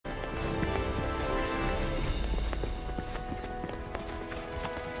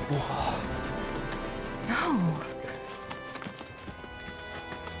No.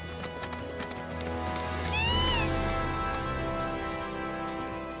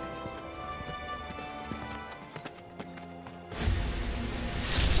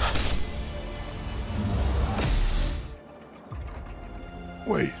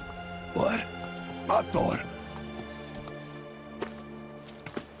 Wait, what? I thought...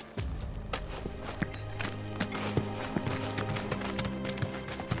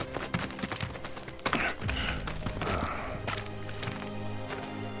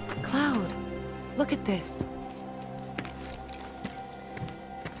 Cloud, look at this.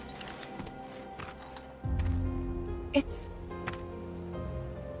 It's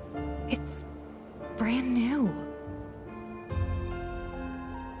brand new.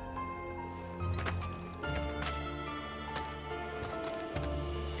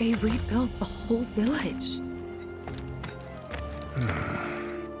 They rebuilt the whole village.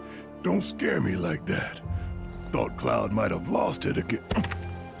 Don't scare me like that. Thought Cloud might have lost it again.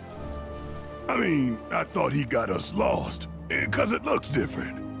 I mean, I thought he got us lost, because it looks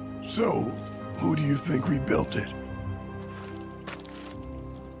different. So, who do you think rebuilt it?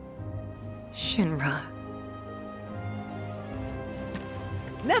 Shinra.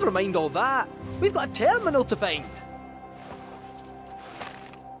 Never mind all that. We've got a terminal to find.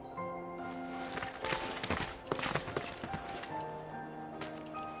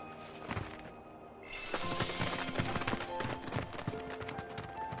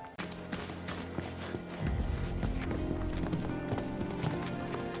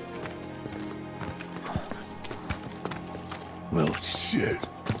 Well, shit.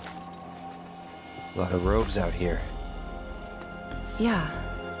 A lot of robes out here. Yeah.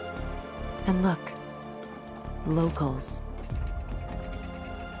 And look. Locals.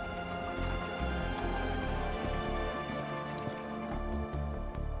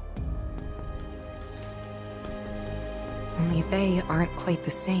 Only they aren't quite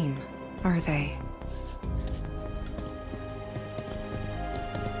the same, are they?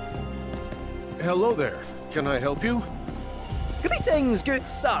 Hello there. Can I help you? Greetings, good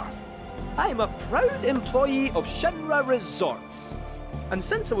sir. I am a proud employee of Shinra Resorts. And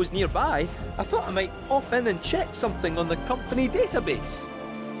since I was nearby, I thought I might pop in and check something on the company database.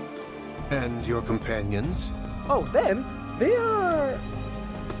 And your companions? Oh, them? They are...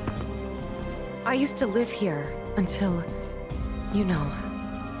 I used to live here until, you know.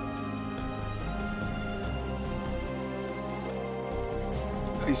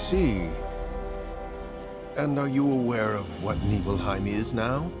 I see. And are you aware of what Nibelheim is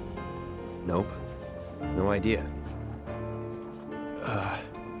now? Nope. No idea.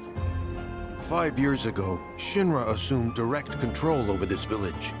 5 years ago, Shinra assumed direct control over this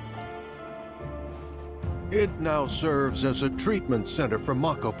village. It now serves as a treatment center for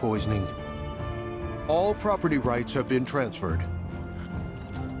Mako poisoning. All property rights have been transferred.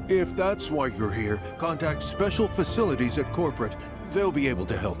 If that's why you're here, contact Special Facilities at Corporate. They'll be able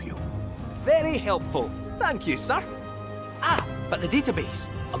to help you. Very helpful. Thank you, sir. Ah, but the database.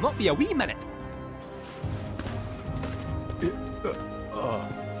 I'll not be a wee minute.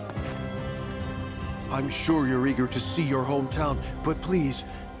 I'm sure you're eager to see your hometown, but please,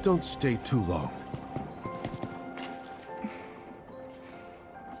 don't stay too long.